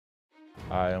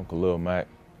Hi, I'm Khalil Mack,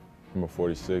 number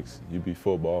 46, UB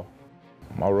football.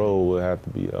 My role would have to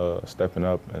be stepping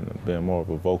up and being more of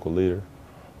a vocal leader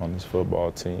on this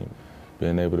football team.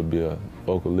 Being able to be a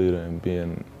vocal leader and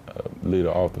being a leader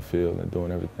off the field and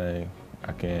doing everything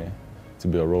I can to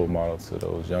be a role model to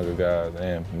those younger guys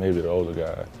and maybe the older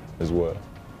guys as well.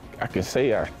 I can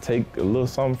say I take a little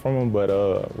something from him, but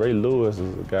Ray Lewis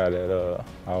is a guy that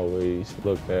I always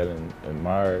looked at and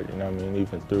admired, you know what I mean,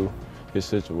 even through his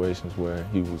situations where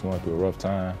he was going through a rough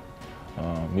time.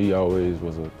 He always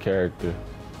was a character,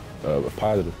 a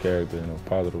positive character and a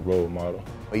positive role model.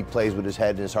 He plays with his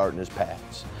head and his heart and his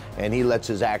pads, and he lets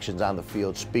his actions on the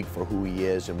field speak for who he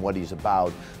is and what he's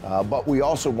about. But we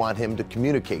also want him to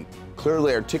communicate,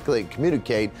 clearly articulate,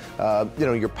 communicate,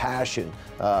 your passion,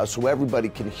 so everybody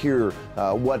can hear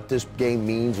what this game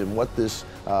means and what this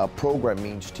program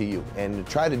means to you. And to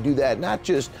try to do that not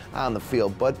just on the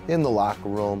field, but in the locker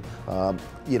room,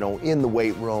 in the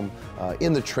weight room,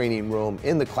 in the training room,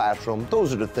 in the classroom.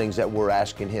 Those are the things that we're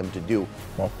asking him to do.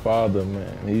 My father,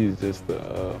 man, he's just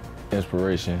an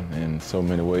inspiration in so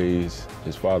many ways.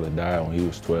 His father died when he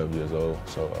was 12 years old,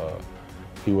 so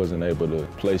he wasn't able to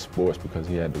play sports because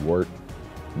he had to work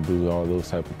and do all those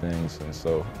type of things, and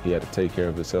so he had to take care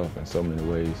of himself in so many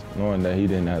ways. Knowing that he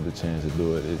didn't have the chance to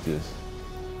do it, it just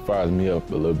fires me up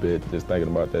a little bit, just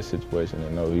thinking about that situation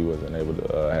and know he wasn't able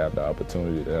to have the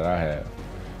opportunity that I have.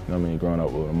 You know what I mean, growing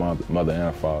up with a mother and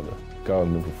a father. Calls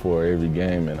me before every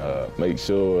game and make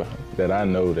sure that I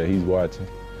know that he's watching.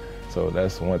 So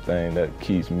that's one thing that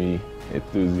keeps me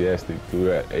enthusiastic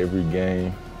throughout every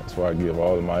game. That's why I give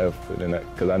all of my effort in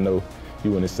that, because I know he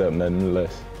wouldn't accept nothing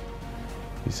less.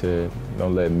 He said,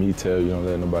 don't let me tell you, don't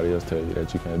let nobody else tell you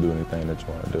that you can't do anything that you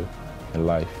want to do in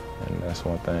life. And that's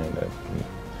one thing that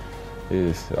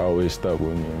is always stuck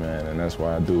with me, man, and that's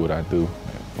why I do what I do.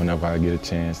 Whenever I get a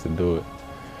chance to do it,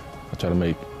 I try to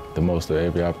make the most of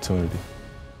every opportunity.